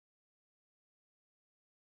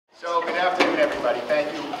So good afternoon, everybody.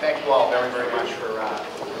 Thank you all very, very much for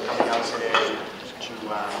coming out today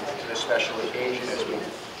to this special occasion as we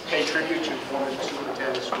pay tribute to former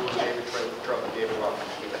Superintendent of Schools David Troughton. David, welcome.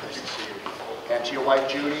 Nice to see you. And to your wife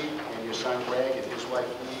Judy and your son Greg and his wife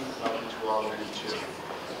Lee, welcome to all of you too.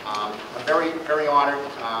 I'm very, very honored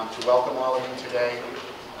to welcome all of you today.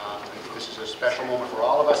 I think this is a special moment for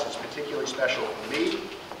all of us. It's particularly special for me.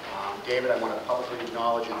 David, I want to publicly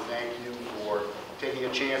acknowledge and thank you for taking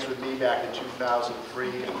a chance with me back in 2003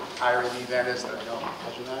 and hiring me then as the,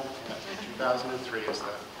 imagine that? Yeah, 2003 as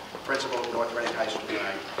the principal of North Reading High School.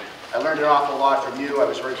 I learned an awful lot from you. I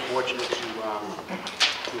was very fortunate to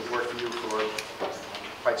have worked for you for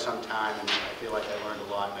quite some time, and I feel like I learned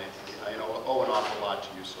a lot. I owe an awful lot to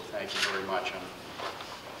you, so thank you very much. I'm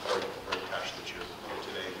very, very touched that you're here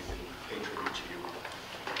today and we can pay tribute to you.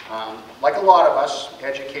 Like a lot of us,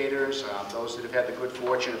 educators, those that have had the good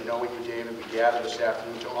fortune of knowing you, David, we gather this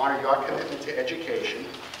afternoon to honor your commitment to education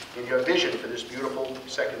and your vision for this beautiful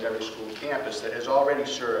secondary school campus that has already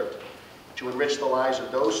served to enrich the lives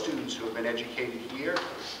of those students who have been educated here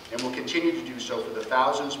and will continue to do so for the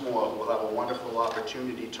thousands more who will have a wonderful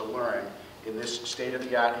opportunity to learn in this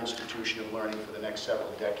state-of-the-art institution of learning for the next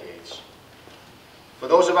several decades. For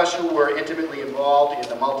those of us who were intimately involved in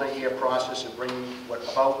the multi-year process of bringing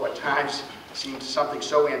about what times seemed something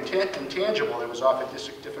so intangible it was often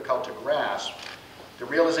difficult to grasp, the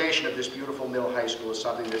realization of this beautiful middle high school is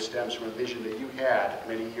something that stems from a vision that you had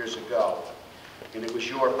many years ago. And it was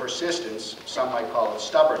your persistence, some might call it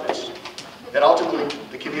stubbornness, that ultimately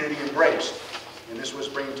the community embraced. And this was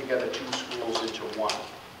bringing together two schools into one.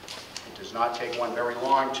 It does not take one very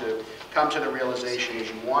long to come to the realization as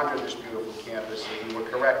you wander this beautiful campus that you were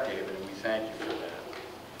correct, David, and we thank you for that.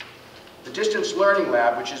 The Distance Learning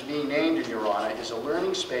Lab, which is being named in your honor, is a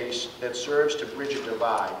learning space that serves to bridge a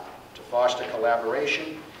divide, to foster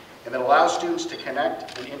collaboration, and that allows students to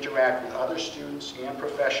connect and interact with other students and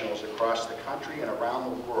professionals across the country and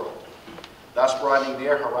around the world, thus broadening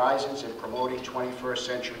their horizons and promoting 21st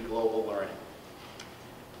century global learning.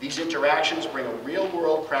 These interactions bring a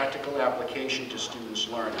real-world practical application to students'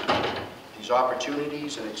 learning. These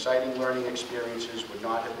opportunities and exciting learning experiences would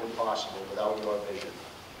not have been possible without your vision.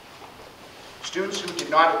 Students who did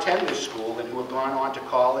not attend this school and who have gone on to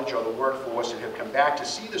college or the workforce and have come back to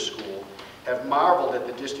see the school have marveled at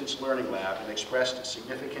the Distance Learning Lab and expressed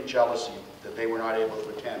significant jealousy that they were not able to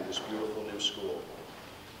attend this beautiful new school.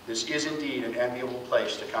 This is indeed an enviable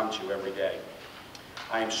place to come to every day.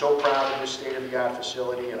 I am so proud of this state-of-the-art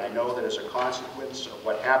facility, and I know that as a consequence of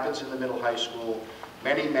what happens in the middle high school,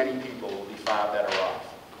 many, many people will be far better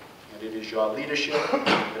off. And it is your leadership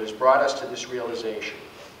that has brought us to this realization.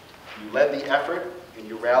 You led the effort, and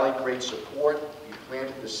you rallied great support. You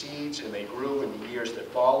planted the seeds, and they grew in the years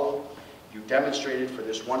that followed. You demonstrated for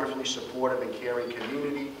this wonderfully supportive and caring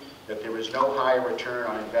community that there is no higher return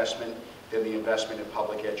on investment than the investment in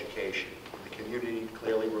public education. The community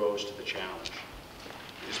clearly rose to the challenge.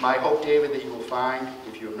 It is my hope, David, that you will find,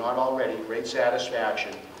 if you have not already, great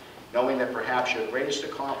satisfaction knowing that perhaps your greatest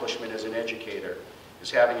accomplishment as an educator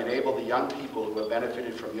is having enabled the young people who have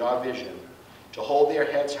benefited from your vision to hold their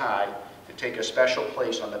heads high and take a special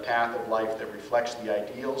place on the path of life that reflects the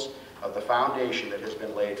ideals of the foundation that has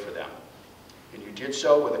been laid for them. And you did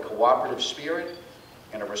so with a cooperative spirit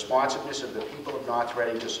and a responsiveness of the people of North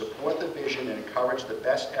Reading to support the vision and encourage the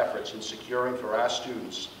best efforts in securing for our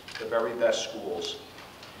students the very best schools.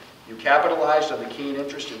 You capitalized on the keen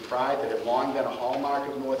interest and pride that have long been a hallmark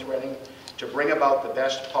of North Reading to bring about the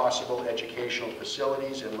best possible educational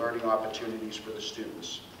facilities and learning opportunities for the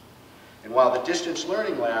students. And while the Distance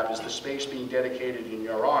Learning Lab is the space being dedicated in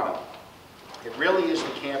your honor, it really is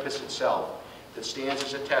the campus itself that stands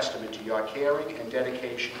as a testament to your caring and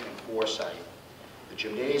dedication and foresight. The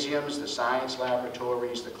gymnasiums, the science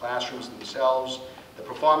laboratories, the classrooms themselves, the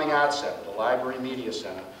Performing Arts Center, the Library Media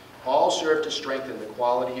Center, all serve to strengthen the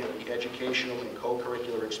quality of the educational and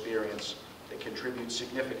co-curricular experience that contributes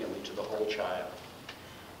significantly to the whole child.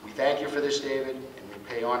 We thank you for this, David, and we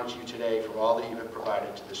pay honor to you today for all that you have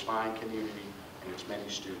provided to this fine community and its many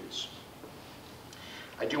students.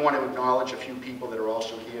 I do want to acknowledge a few people that are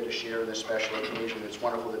also here to share in this special occasion. It's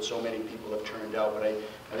wonderful that so many people have turned out, but I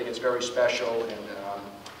think it's very special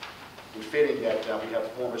and fitting that we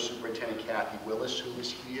have former Superintendent Kathy Willis, who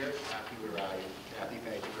is here. Kathy, where are you? Kathy,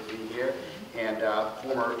 thank you for being here. And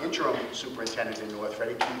former interim superintendent in North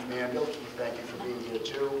Reading, Keith Manville. Keith, thank you for being here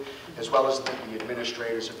too, as well as the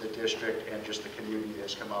administrators of the district and just the community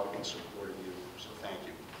that's come out in support of you. So thank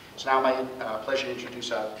you. It's now my pleasure to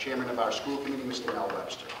introduce our chairman of our school committee, Mr. Mel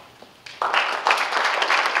Webster.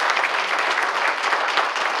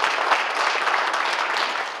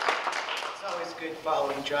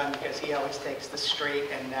 following John because he always takes the straight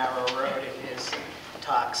and narrow road in his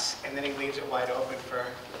talks, and then he leaves it wide open for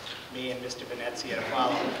me and Mr. Venezia to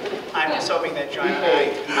follow. I'm just hoping that John and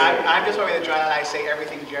I say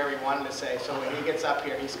everything Jerry wanted to say, so when he gets up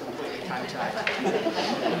here, he's completely tongue-tied.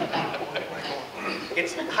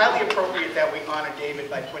 It's highly appropriate that we honor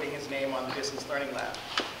David by putting his name on the Distance Learning Lab.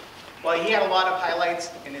 While he had a lot of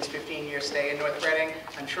highlights in his 15-year stay in North Reading,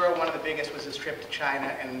 I'm sure one of the biggest was his trip to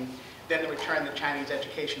China and then the return the Chinese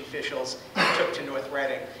education officials took to North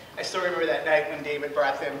Reading. I still remember that night when David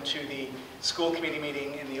brought them to the school committee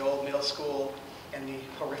meeting in the old middle school and the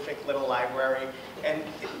horrific little library. And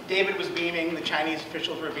David was beaming, the Chinese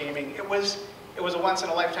officials were beaming. It was a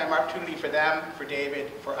once-in-a-lifetime opportunity for them, for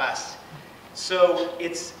David, for us. So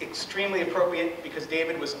it's extremely appropriate because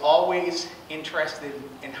David was always interested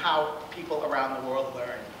in how people around the world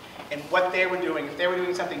learn and what they were doing, if they were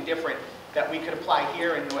doing something different that we could apply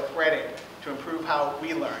here in North Reading to improve how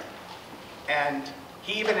we learn. And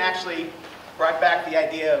he even actually brought back the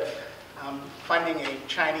idea of funding a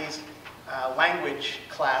Chinese language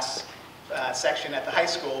class section at the high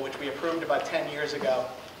school, which we approved about 10 years ago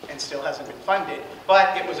and still hasn't been funded.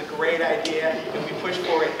 But it was a great idea, and we push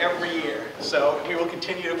for it every year. So we will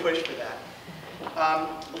continue to push for that.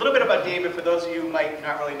 A little bit about David, for those of you who might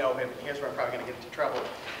not really know him. Here's where I'm probably going to get into trouble.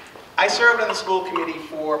 I served on the school committee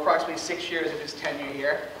for approximately 6 years of his tenure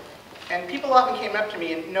here. And people often came up to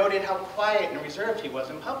me and noted how quiet and reserved he was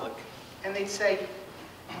in public. And they'd say,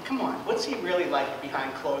 come on, what's he really like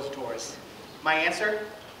behind closed doors? My answer?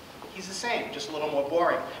 He's the same, just a little more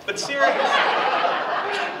boring. But seriously,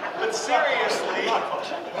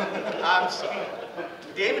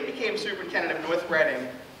 David became superintendent of North Reading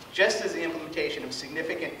just as the implementation of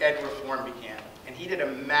significant ed reform began. And he did a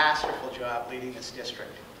masterful job leading this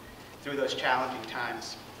district through those challenging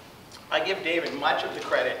times. I give David much of the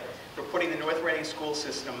credit for putting the North Reading school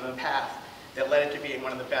system on the path that led it to being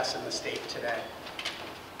one of the best in the state today.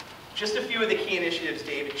 Just a few of the key initiatives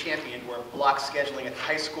David championed were block scheduling at the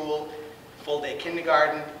high school, full-day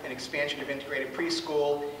kindergarten, an expansion of integrated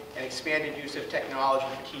preschool, and expanded use of technology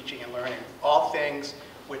for teaching and learning. All things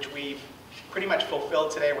which we've pretty much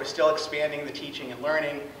fulfilled today. We're still expanding the teaching and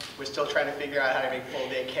learning. We're still trying to figure out how to make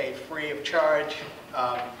full-day K free of charge.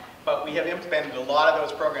 But we have implemented a lot of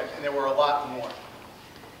those programs, and there were a lot more.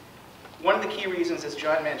 One of the key reasons, as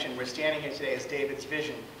John mentioned, we're standing here today is David's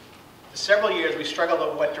vision. For several years, we struggled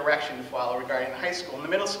over what direction to follow regarding the high school and the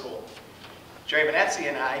middle school. Jerry Venezia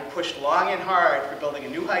and I pushed long and hard for building a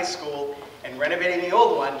new high school and renovating the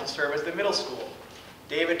old one to serve as the middle school.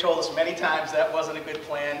 David told us many times that wasn't a good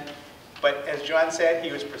plan, but as John said,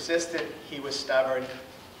 he was persistent, he was stubborn,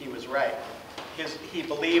 he was right. He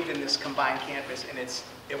believed in this combined campus, and it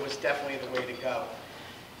was definitely the way to go.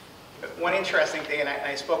 But one interesting thing, and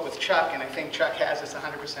I spoke with Chuck, and I think Chuck has this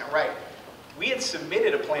 100% right. We had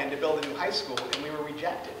submitted a plan to build a new high school, and we were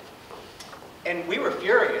rejected. And we were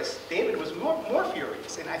furious. David was more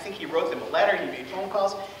furious, and I think he wrote them a letter, he made phone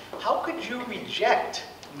calls. How could you reject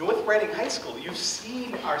North Reading High School? You've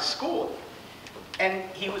seen our school. And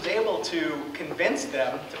he was able to convince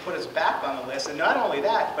them to put us back on the list, and not only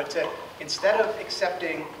that, but to, instead of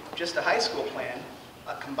accepting just a high school plan,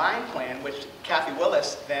 a combined plan, which Kathy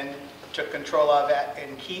Willis then took control of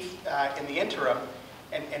and Keith in the interim,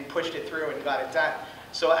 and pushed it through and got it done.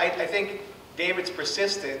 So I think David's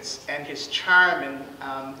persistence and his charm in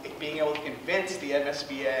being able to convince the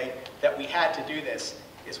MSBA that we had to do this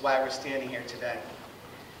is why we're standing here today.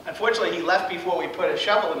 Unfortunately, he left before we put a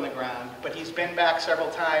shovel in the ground, but he's been back several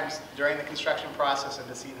times during the construction process and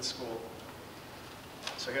to see the school.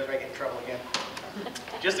 So here's where I get in trouble again.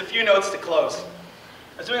 Just a few notes to close.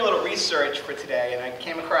 I was doing a little research for today, and I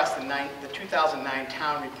came across the 2009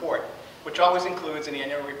 town report, which always includes an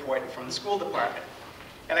annual report from the school department.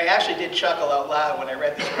 And I actually did chuckle out loud when I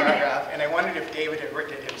read this paragraph, and I wondered if David had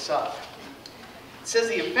written it himself. It says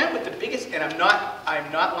the event with the biggest, and I'm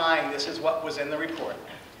not lying, this is what was in the report.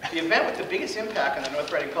 The event with the biggest impact on the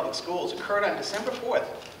North Reading Public Schools occurred on December 4th,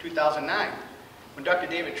 2009, when Dr.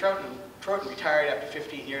 David Troughton retired after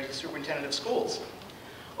 15 years as superintendent of schools.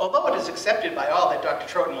 Although it is accepted by all that Dr.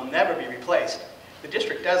 Troughton will never be replaced, the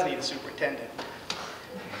district does need a superintendent.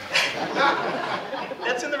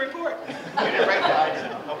 That's in the report. You didn't write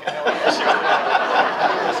that.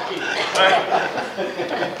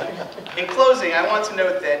 Okay. In closing, I want to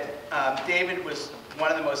note that David was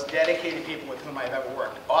one of the most dedicated people with whom I've ever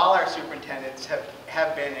worked. All our superintendents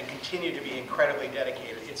have been and continue to be incredibly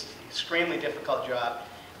dedicated. It's an extremely difficult job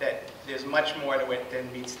that there's much more to it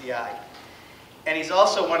than meets the eye. And he's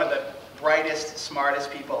also one of the brightest, smartest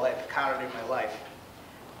people I've encountered in my life.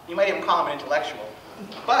 You might even call him an intellectual.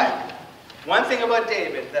 But One thing about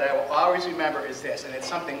David that I will always remember is this, and it's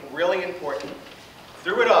something really important.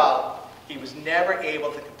 Through it all, he was never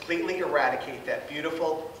able to completely eradicate that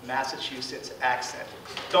beautiful Massachusetts accent.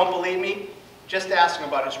 Don't believe me? Just ask him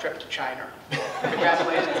about his trip to China.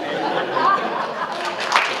 Congratulations, David.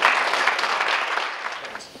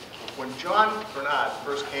 When John Bernard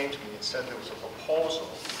first came to me and said there was a proposal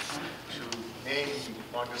to name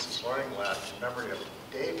the long distance learning lab in memory of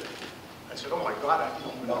David, I said, oh my God, I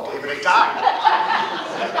didn't even know David had died.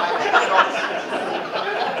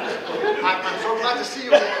 I'm so glad to see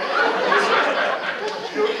you.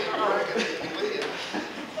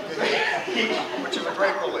 Which is a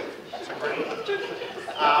great relief. It's a great relief.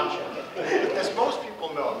 As most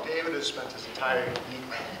people know, David has spent his entire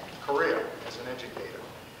career as an educator.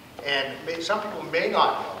 And some people may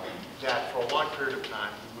not know that for a long period of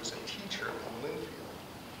time he was a teacher in Linfield.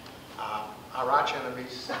 Our arch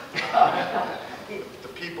enemies, the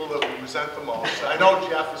people that we resent the most. I know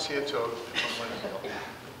Jeff is here too from Linfield.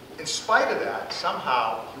 In spite of that,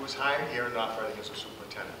 somehow he was hired here in North Reading as a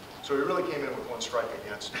superintendent. So he really came in with one strike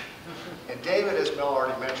against him. And David, as Mel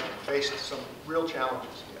already mentioned, faced some real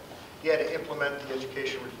challenges here. He had to implement the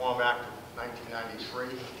Education Reform Act of 1993.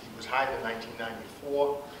 He was hired in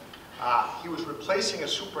 1994. He was replacing a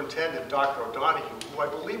superintendent, Dr. O'Donoghue, who I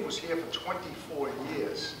believe was here for 24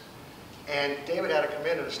 years. And David had to come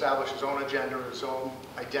in and establish his own agenda, his own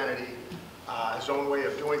identity, his own way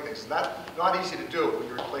of doing things. And that's not easy to do when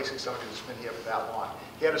you're replacing somebody that's been here for that long.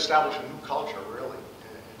 He had to establish a new culture, really,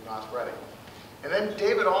 in North Reading. And then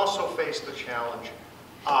David also faced the challenge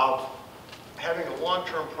of having a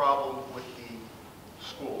long-term problem with the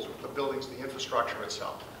schools, with the buildings, the infrastructure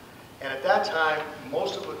itself. And at that time,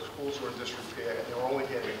 most of the schools were in disrepair, and they were only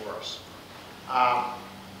getting worse.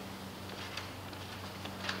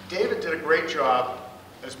 David did a great job,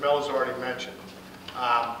 as Mel has already mentioned.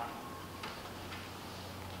 I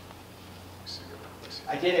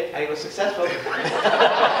did it. I was successful.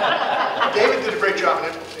 David did a great job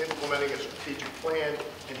in implementing a strategic plan,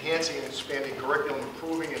 enhancing and expanding curriculum,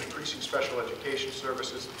 improving and increasing special education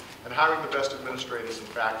services, and hiring the best administrators and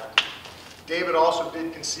faculty. David also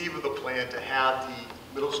did conceive of the plan to have the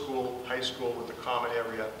middle school, high school with the common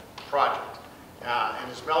area project.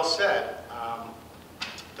 And as Mel said,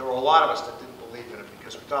 there were a lot of us that didn't believe in it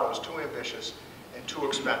because we thought it was too ambitious and too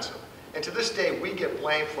expensive. And to this day, we get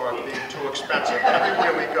blamed for it being too expensive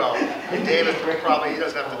everywhere we go. And David he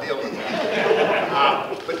doesn't have to deal with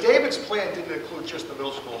that. But David's plan didn't include just the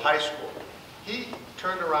middle school, high school. He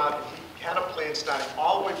turned around and he had a plan starting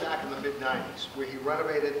all the way back in the mid-90s where he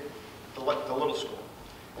renovated the little school.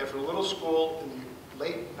 And for the little school in the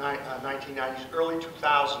late 1990s, early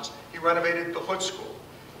 2000s, he renovated the Hood School.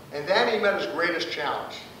 And then he met his greatest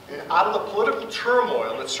challenge. And out of the political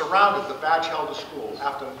turmoil that surrounded the Batchelder School,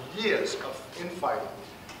 after years of infighting,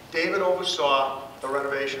 David oversaw the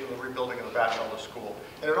renovation and the rebuilding of the Batchelder School.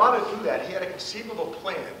 And in order to do that, he had a conceivable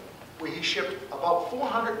plan where he shipped about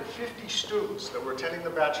 450 students that were attending the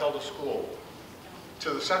Batchelder School to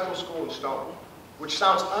the Central School in Stone, which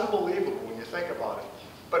sounds unbelievable when you think about it,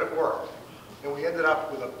 but it worked. And we ended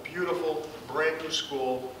up with a beautiful, brand new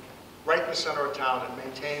school right in the center of town and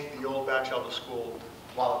maintained the old Batchelder School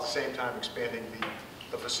while at the same time expanding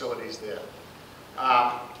the facilities there.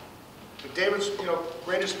 But David's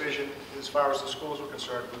greatest vision, as far as the schools were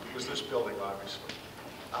concerned, was this building, obviously.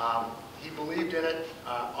 He believed in it.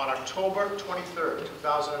 On October 23rd,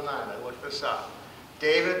 2009, I looked this up,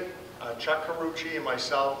 David, Chuck Carucci, and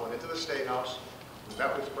myself went into the State House. We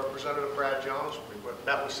met with Representative Brad Jones, we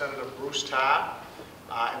met with Senator Bruce Tarr,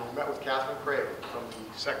 and we met with Catherine Craven from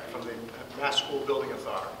the Mass School Building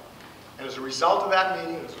Authority. And as a result of that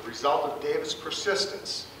meeting, as a result of David's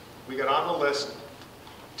persistence, we got on the list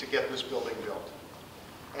to get this building built.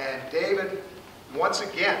 And David, once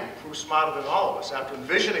again, proved smarter than all of us. After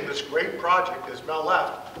envisioning this great project, as Mel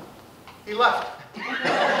left, he left. He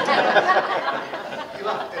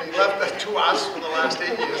left, and he left that to us for the last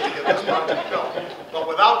 8 years to get this project built. But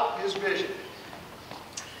without his vision,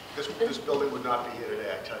 this building would not be here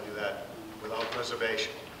today, I tell you that, without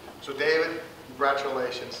reservation. So David,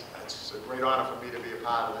 congratulations. It's a great honor for me to be a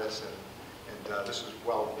part of this, and this is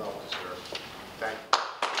well deserved. Thank you.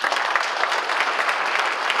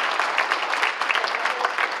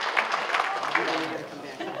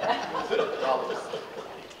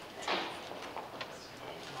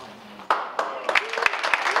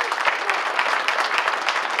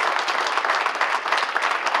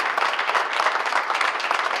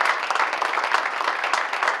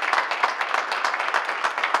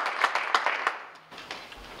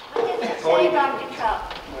 What does it say, Dr.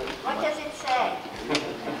 Troughton? What does it say?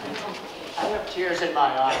 tears in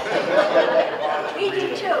my eyes. We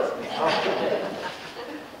do too.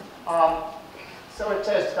 So it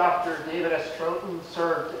says Dr. David S. Troughton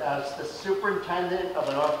served as the superintendent of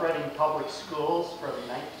the North Reading Public Schools from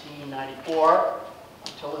 1994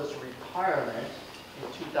 until his retirement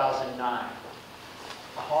in 2009.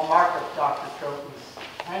 The hallmark of Dr. Troughton's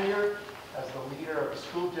tenure as the leader of the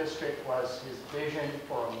school district was his vision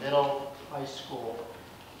for a middle high school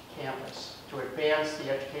campus to advance the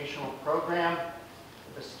educational program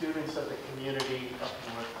for the students of the community of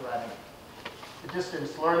North Reading. The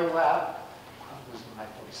Distance Learning Lab, I'm losing my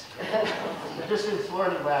voice. The Distance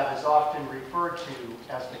Learning Lab is often referred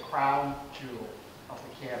to as the crown jewel of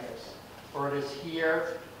the campus, for it is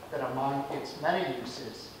here that among its many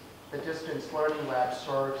uses, the Distance Learning Lab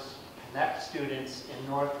serves to connect students in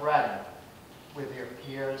North Reading with their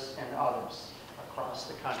peers and others across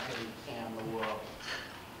the country and the world.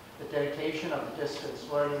 The dedication of the Distance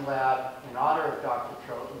Learning Lab in honor of Dr.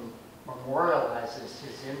 Troughton memorializes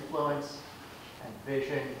his influence and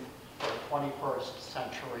vision for 21st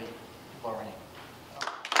century learning.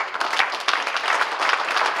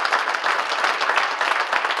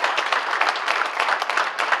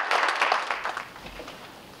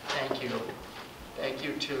 Thank you. Thank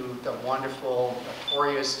you to the wonderful,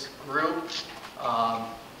 notorious group.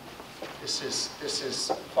 This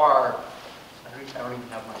is far. I don't even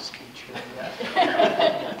have my speech here yet.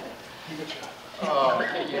 Oh,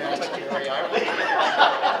 yes, Jerry.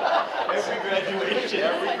 Every graduation.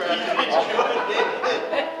 Every graduation.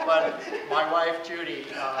 But my wife, Judy,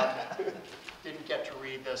 didn't get to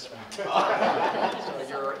read this one. So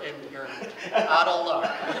you're out of luck.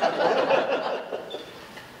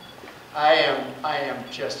 I am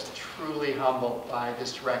just truly humbled by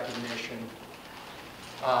this recognition.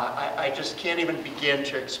 I just can't even begin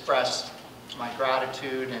to express my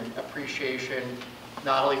gratitude and appreciation,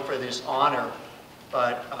 not only for this honor,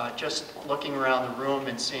 but just looking around the room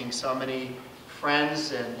and seeing so many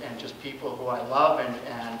friends and just people who I love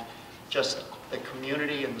and just the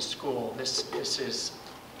community and the school. This is,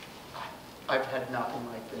 I've had nothing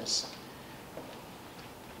like this.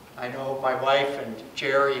 I know my wife and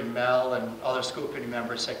Jerry and Mel and other school committee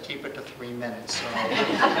members said keep it to 3 minutes, so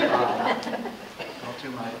I'll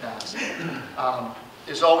do my best.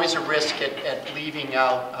 There's always a risk at leaving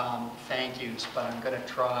out thank yous, but I'm going to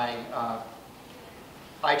try.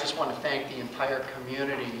 I just want to thank the entire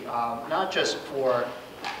community, not just for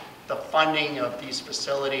the funding of these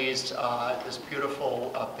facilities, this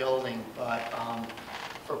beautiful building, but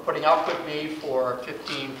for putting up with me for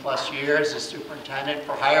 15 plus years as superintendent,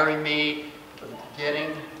 for hiring me from the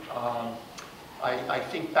beginning. I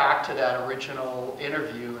think back to that original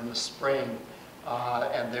interview in the spring,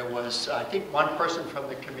 and there was, I think, one person from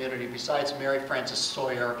the community, besides Mary Frances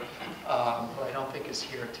Sawyer, who I don't think is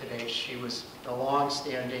here today. She was a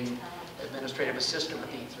long-standing administrative assistant, but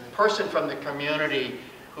the person from the community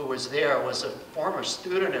who was there was a former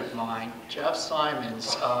student of mine, Jeff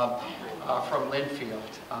Simons, from Linfield.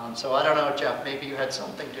 So I don't know, Jeff, maybe you had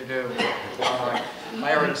something to do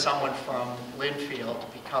hiring someone from Linfield to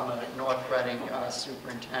become a North Reading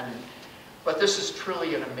superintendent. But this is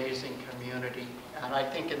truly an amazing community, and I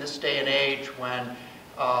think in this day and age when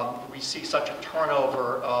we see such a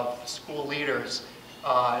turnover of school leaders,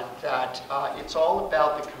 that it's all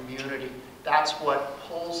about the community. That's what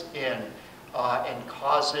pulls in and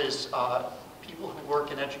causes people who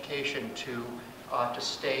work in education to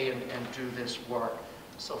stay and do this work.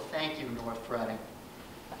 So thank you, North Reading.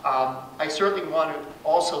 I certainly want to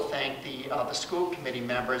also thank the school committee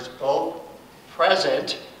members, both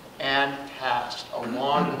present and past, a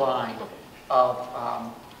long line of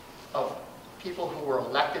people who were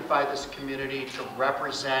elected by this community to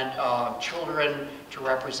represent children, to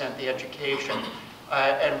represent the education.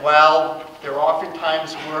 And while there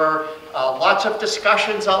oftentimes were lots of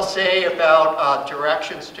discussions, I'll say, about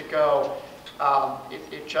directions to go,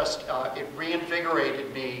 it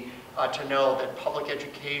reinvigorated me to know that public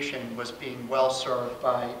education was being well served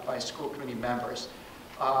by school committee members.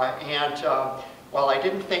 While I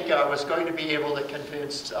didn't think I was going to be able to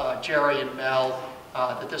convince Jerry and Mel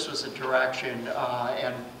that this was a direction,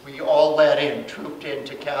 and we all trooped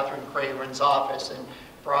into Catherine Craven's office and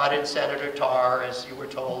brought in Senator Tarr, as you were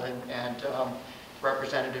told, and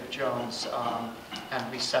Representative Jones,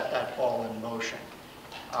 and we set that ball in motion.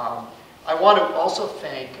 I want to also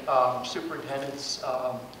thank superintendents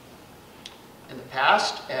in the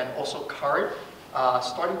past and also current,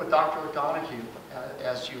 starting with Dr. O'Donoghue.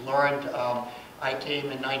 As you learned, I came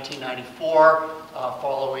in 1994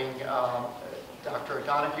 following Dr.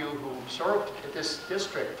 O'Donoghue, who served this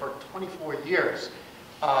district for 24 years.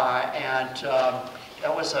 he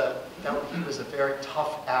was a very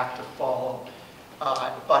tough act to follow.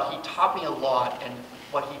 But he taught me a lot, and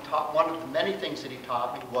one of the many things that he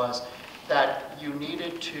taught me was that you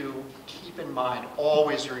needed to keep in mind,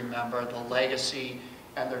 always remember the legacy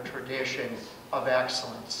and the tradition of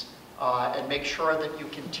excellence, and make sure that you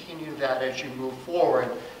continue that as you move forward,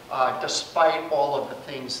 despite all of the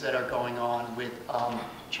things that are going on with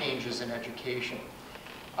changes in education.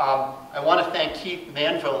 I want to thank Keith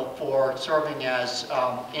Manville for serving as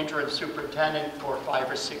interim superintendent for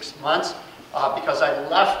 5 or 6 months, because I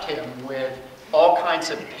left him with all kinds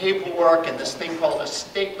of paperwork and this thing called a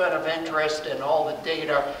statement of interest and all the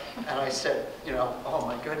data. And I said, you know, oh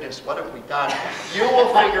my goodness, what have we done? You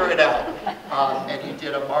will figure it out. And he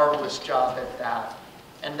did a marvelous job at that.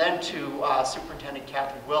 And then to Superintendent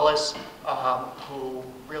Kathy Willis, who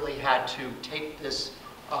really had to take this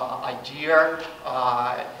idea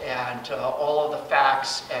and all of the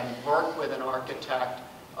facts and work with an architect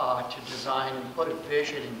to design and put a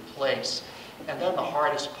vision in place. And then the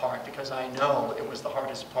hardest part, because I know it was the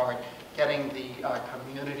hardest part, getting the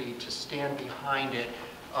community to stand behind it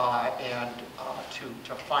and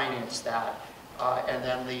to finance that. And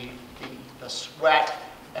then the sweat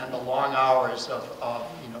and the long hours of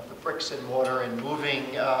you know, the bricks and mortar and moving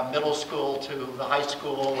middle school to the high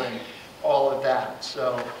school and all of that.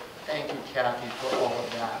 So thank you, Kathy, for all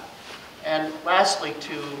of that. And lastly,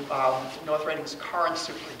 to North Reading's current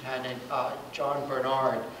superintendent, John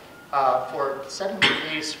Bernard, for setting the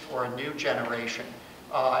pace for a new generation.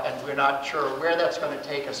 And we're not sure where that's going to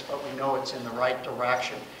take us, but we know it's in the right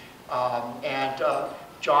direction.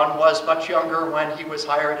 John was much younger when he was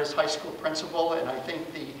hired as high school principal, and I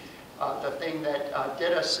think the thing that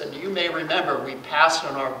did us, and you may remember, we passed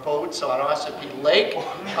on our boats on Ossipee Lake,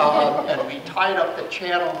 and we tied up the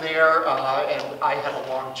channel there, and I had a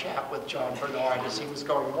long chat with John Bernard as he was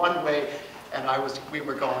going one way, and we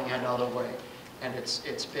were going another way. And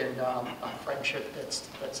it's been a friendship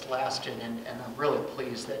that's lasted, and I'm really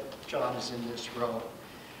pleased that John is in this role.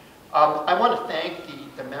 I want to thank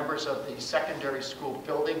the members of the Secondary School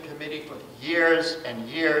Building Committee for years and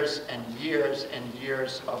years and years and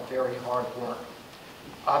years of very hard work.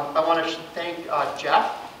 I want to thank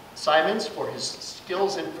Jeff Simons for his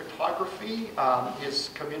skills in photography, his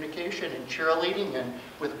communication and cheerleading, and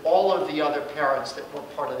with all of the other parents that were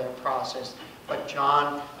part of that process. But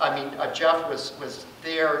Jeff was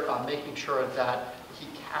there making sure that he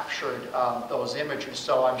captured those images.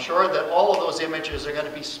 So I'm sure that all of those images are going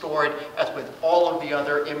to be stored as with all of the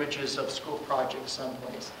other images of school projects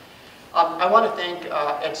someplace. I want to thank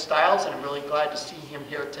Ed Stiles, and I'm really glad to see him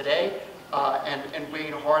here today, and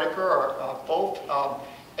Wayne Hardiker. Both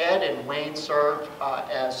Ed and Wayne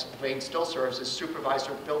Wayne still serves as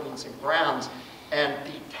supervisor of buildings and grounds, and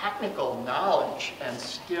the technical knowledge and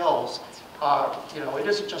skills. You know, it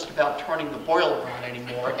isn't just about turning the boiler on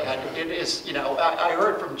anymore, and it is, you know, I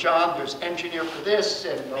heard from John, there's engineer for this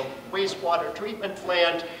and the wastewater treatment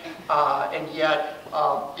plant, and yet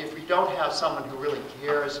if we don't have someone who really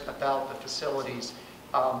cares about the facilities,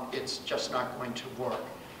 it's just not going to work.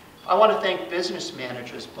 I want to thank business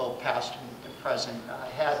managers, both past and present. I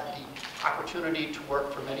had the opportunity to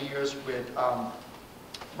work for many years with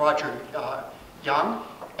Roger Young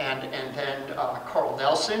and then Carl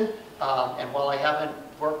Nelson. And while I haven't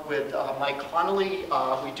worked with Mike Connolly,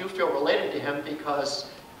 we do feel related to him because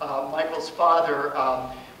Michael's father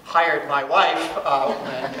hired my wife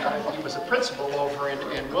when he was a principal over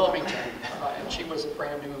in Wilmington, and she was a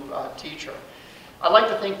brand new teacher. I'd like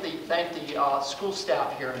to thank the school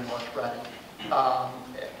staff here in North Reading,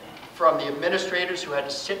 from the administrators who had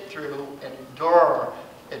to sit through and endure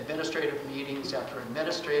administrative meetings after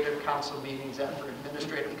administrative council meetings after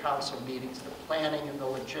administrative council meetings, the planning and the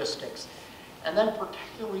logistics, and then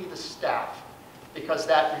particularly the staff, because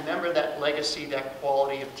remember that legacy, that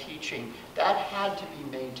quality of teaching, that had to be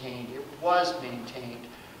maintained. It was maintained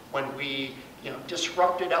when we, you know,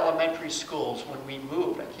 disrupted elementary schools, when we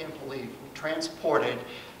moved. I can't believe we transported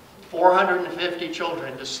 450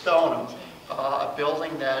 children to Stoneham, a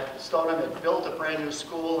building that Stoneham had built a brand new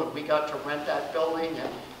school, and we got to rent that building, and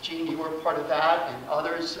Gene, you were part of that, and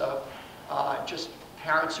others, just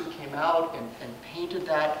parents who came out and painted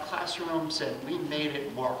that classrooms, and we made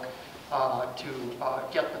it work to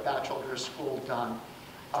get the Batchelder School done.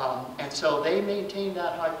 And so they maintained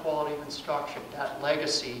that high quality of instruction, that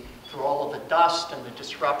legacy through all of the dust and the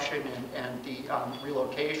disruption and the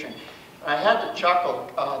relocation. I had to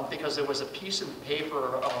chuckle because there was a piece in the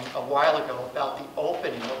paper a while ago about the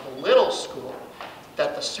opening of the little school,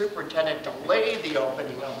 that the superintendent delayed the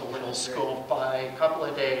opening of the little school by a couple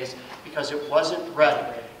of days because it wasn't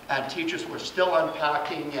ready. And teachers were still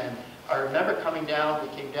unpacking, and I remember coming down, we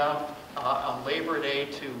came down on Labor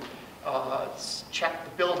Day to check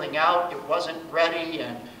the building out. It wasn't ready,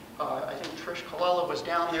 and I think Trish Colella was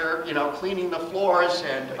down there, cleaning the floors,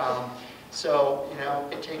 and so,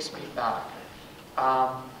 it takes me back.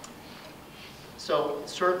 So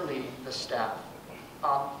certainly the staff.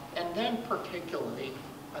 And then particularly,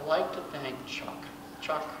 I'd like to thank Chuck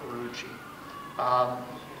Carucci.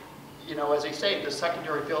 As I say, the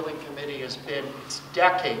secondary building committee has been, it's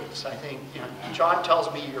decades, I think. John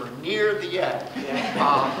tells me you're near the end.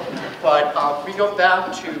 But we go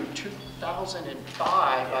back to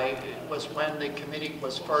 2005, it was when the committee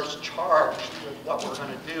was first charged with what we're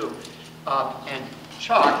going to do. And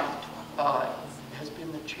Chuck has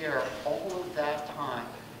been the chair all of that time.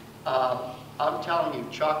 I'm telling you,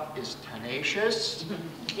 Chuck is tenacious.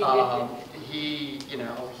 He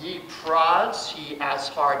prods, he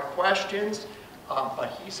asks hard questions,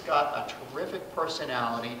 but he's got a terrific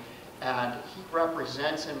personality, and he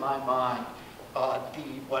represents, in my mind,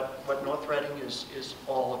 what North Reading is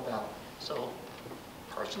all about. So,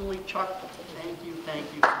 personally, Chuck, thank you.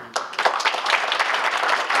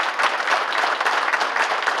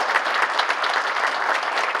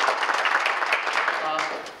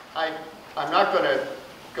 I'm not going to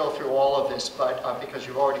go through all of this, but because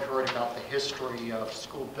you've already heard about the history of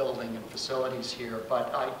school building and facilities here,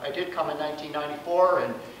 but I did come in 1994,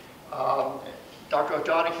 and Dr.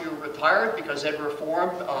 O'Donoghue retired because ed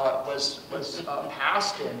reform was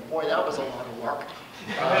passed, and boy, that was a lot of work.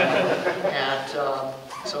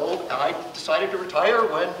 So I decided to retire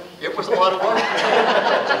when it was a lot of work. So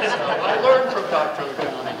I learned from Dr.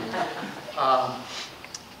 O'Donoghue.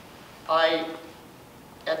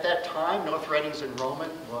 At that time, North Reading's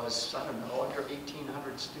enrollment was, I don't know, under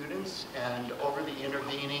 1,800 students, and over the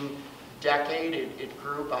intervening decade, it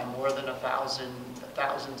grew by more than 1,000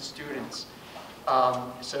 students.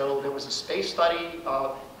 So there was a space study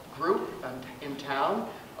group in town.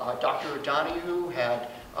 Dr. O'Donoghue had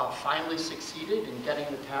finally succeeded in getting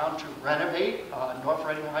the town to renovate North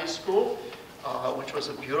Reading High School, which was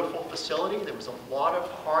a beautiful facility. There was a lot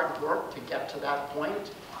of hard work to get to that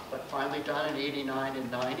point, but finally done in '89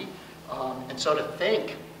 and '90. And so to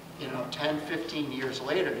think, 10, 15 years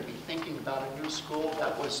later, to be thinking about a new school,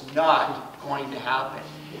 that was not going to happen.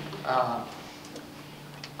 A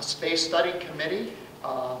space study committee,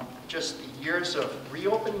 just the years of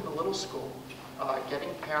reopening the little school,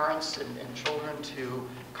 getting parents and children to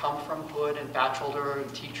come from Hood and Batchelder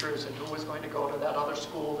and teachers and who was going to go to that other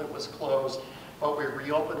school that was closed. But we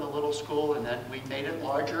reopened the little school, and then we made it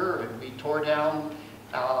larger, and we tore down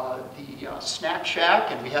the snack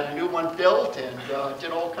shack, and we had a new one built, and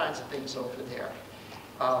did all kinds of things over there.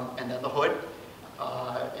 And then the Hood,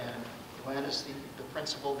 and Glenn is the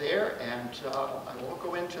principal there, and I won't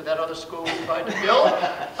go into that other school we tried to build,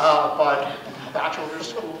 but Batchelder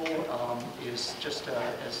School is just,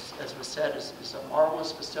 as was said, is a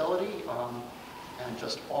marvelous facility, and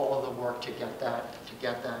just all of the work to get that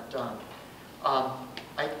done.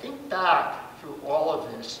 I think back through all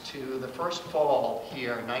of this to the first fall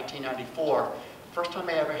here in 1994. First time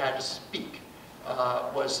I ever had to speak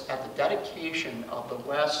was at the dedication of the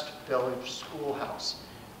West Village Schoolhouse.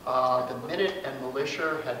 The Minute and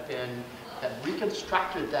Militia had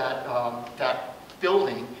reconstructed that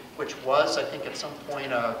building, which was, I think, at some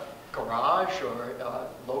point a garage or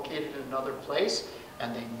located in another place,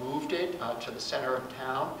 and they moved it to the center of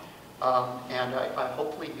town. And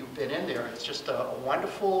hopefully you've been in there. It's just a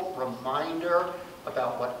wonderful reminder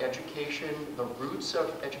about what education, the roots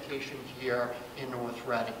of education here in North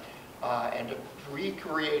Reading. And to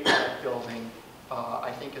recreate that building,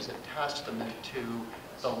 I think, is a testament to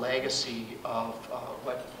the legacy of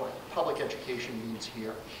what public education means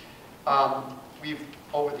here. We've,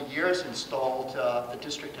 over the years, installed, the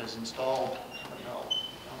district has installed, I don't know,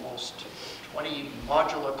 almost 20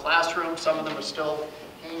 modular classrooms. Some of them are still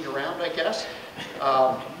hanging around, I guess.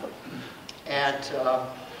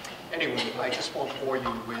 Anyway, I just won't bore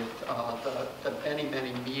you with the many,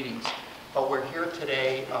 many meetings. But we're here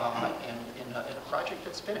today in a project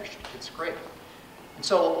that's finished. It's great. And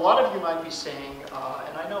so a lot of you might be saying,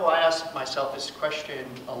 and I know I ask myself this question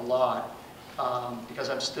a lot, because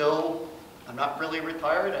I'm not really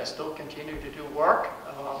retired. I still continue to do work.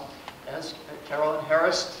 As Carolyn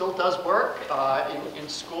Harris still does work in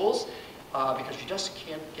schools, because you just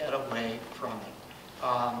can't get away from it.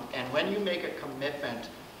 And when you make a commitment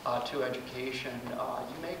to education,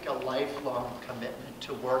 you make a lifelong commitment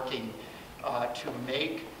to working to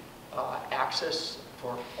make access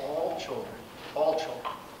for all children,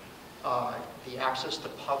 the access to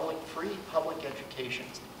free public education.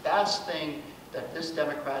 It's the best thing that this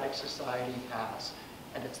democratic society has.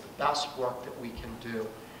 and it's the best work that we can do.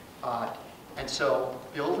 And so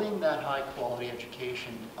building that high-quality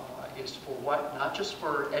education is for what, not just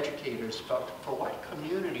for educators, but for what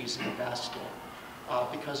communities invest in,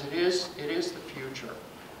 because it is the future.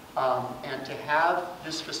 And to have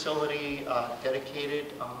this facility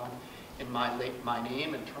dedicated in my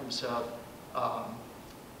name in terms of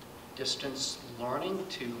distance learning,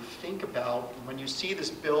 to think about when you see this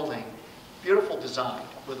building, beautiful design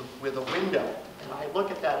with a window, and I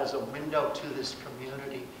look at that as a window to this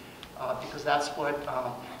community. Because that's what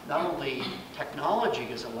not only technology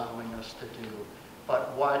is allowing us to do,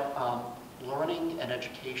 but what learning and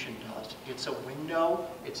education does. It's a window,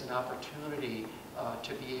 it's an opportunity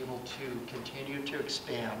to be able to continue to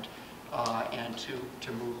expand and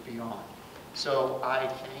to move beyond. So I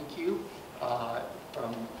thank you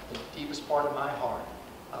from the deepest part of my heart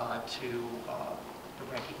to the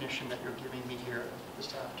recognition that you're giving me here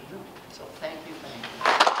this afternoon. So thank you, thank you.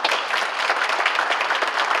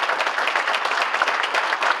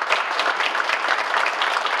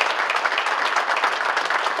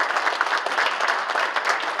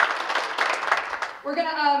 We're going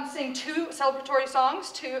to sing two celebratory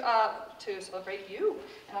songs to celebrate you,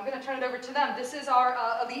 and I'm going to turn it over to them. This is our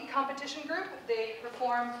elite competition group. They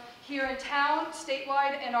perform here in town,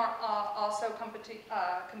 statewide, and are also competing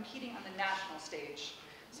on the national stage.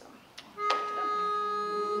 So, to them.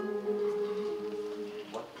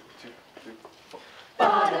 1, 2, 3, 4.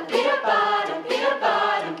 Bottom, beat up, bottom, beat up,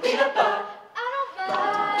 bottom, beat up, bottom. I don't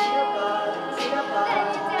mind. Let you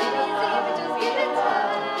tell me easy, but just give it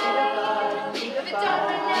time. If it don't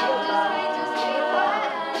right now, just be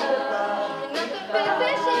quiet. Nothing but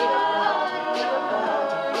fishing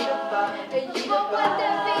and you won't let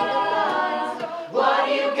them feed us. What are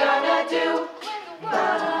you gonna do when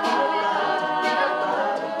the world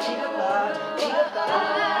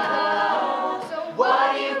what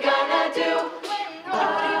are you gonna do when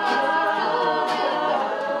nobody wants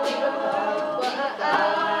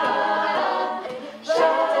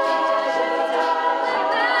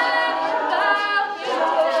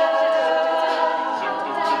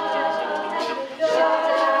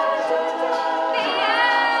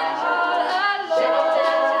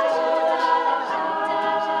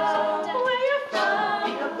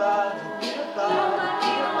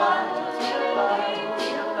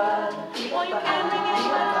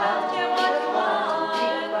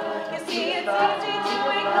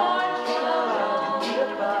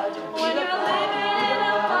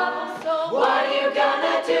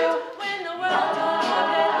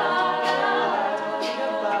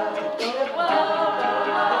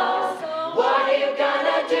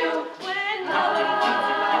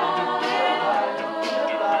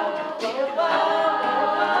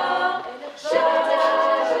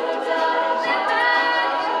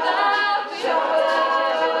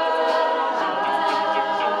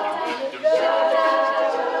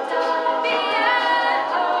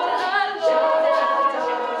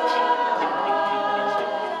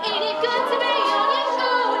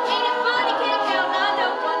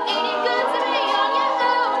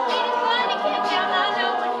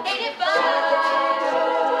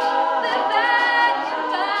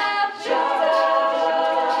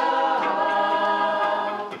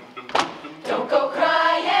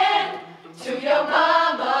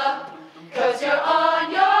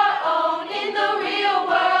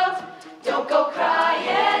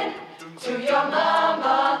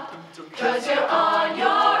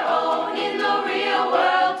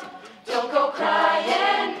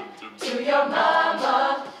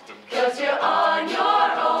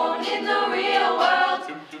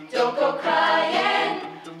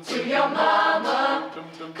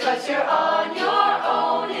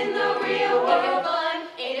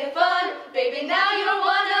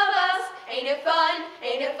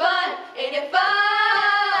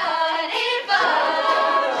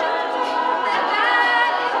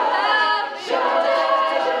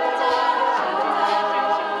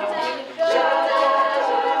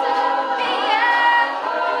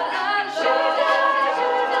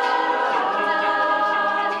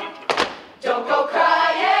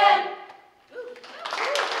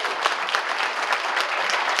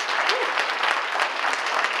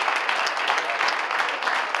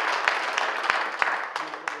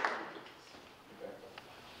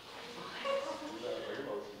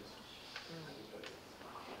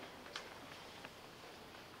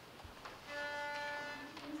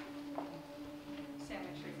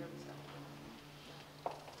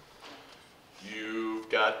You've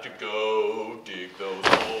got to go dig those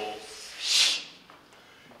holes.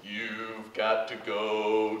 You've got to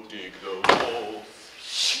go dig those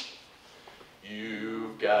holes.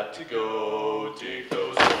 You've got to go dig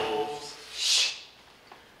those holes.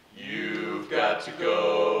 You've got to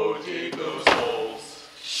go dig those holes.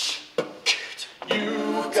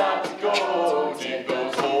 You've got to go dig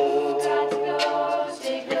those holes.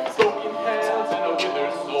 With broken hands and a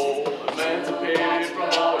withered soul, emancipated from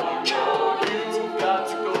all you know. You've got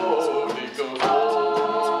to go dig those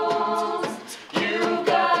holes. You've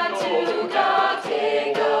got to go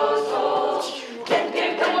dig those holes.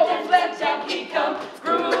 Dig the holes, let down he come,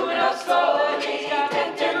 growing up slowly. He's got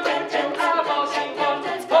eyeballs and one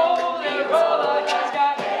holy roller. He's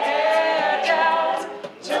got hair down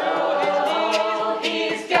to his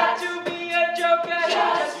knees. He's got to be a joker,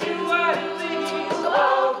 just do what he please.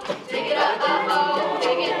 Oh, dig it up, oh,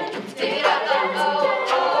 dig it up, oh,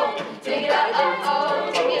 dig it up, oh,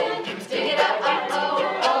 dig it up, oh.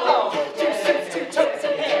 2 cents, 2 toes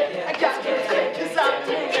in hand. I got your head, 'cause I'm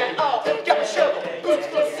doing that. Oh, got my shovel, boots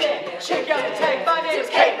full of sand. Shake out the tank, my name's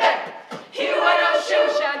K-Man. He went on shoe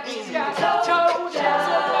shine, he's got toes down,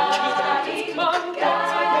 he's got monkey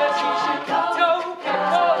fingers, he should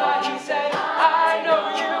Coca-Cola. He said, I know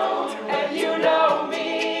you, and you know me.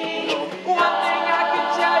 One thing I can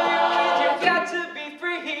tell you is you've got to be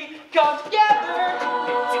free. Come together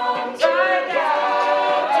right now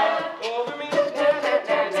over me.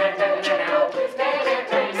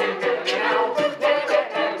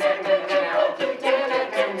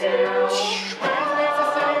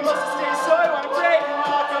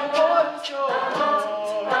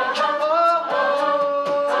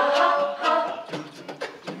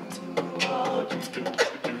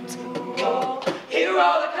 He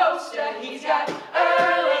roller coaster, he's got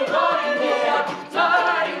early morning, he's got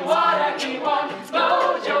muddy water, he won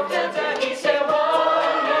mojo filter, he said 1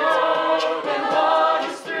 more and 1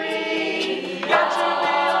 is 3. Got your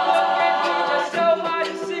real look and he just so hard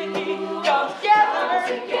to see. Come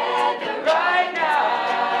together right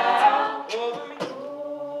now over me.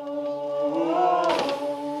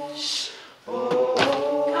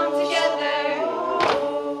 Come together,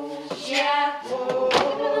 yeah.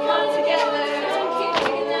 Come together, keep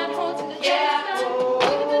digging that hole to the yeah.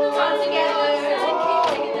 Come together, keep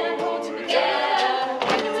digging that hole to the yeah.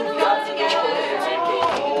 Come together, keep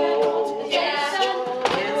digging that hole to the yeah.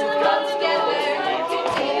 Come together, keep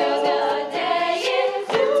till the day is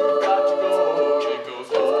through. You've got to go dig those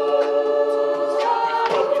holes.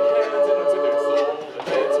 With broken hands and a withered soul,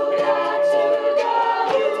 emancipated from all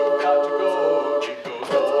you know. You've got to go dig those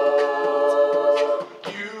holes.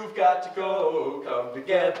 You've got to go come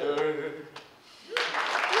together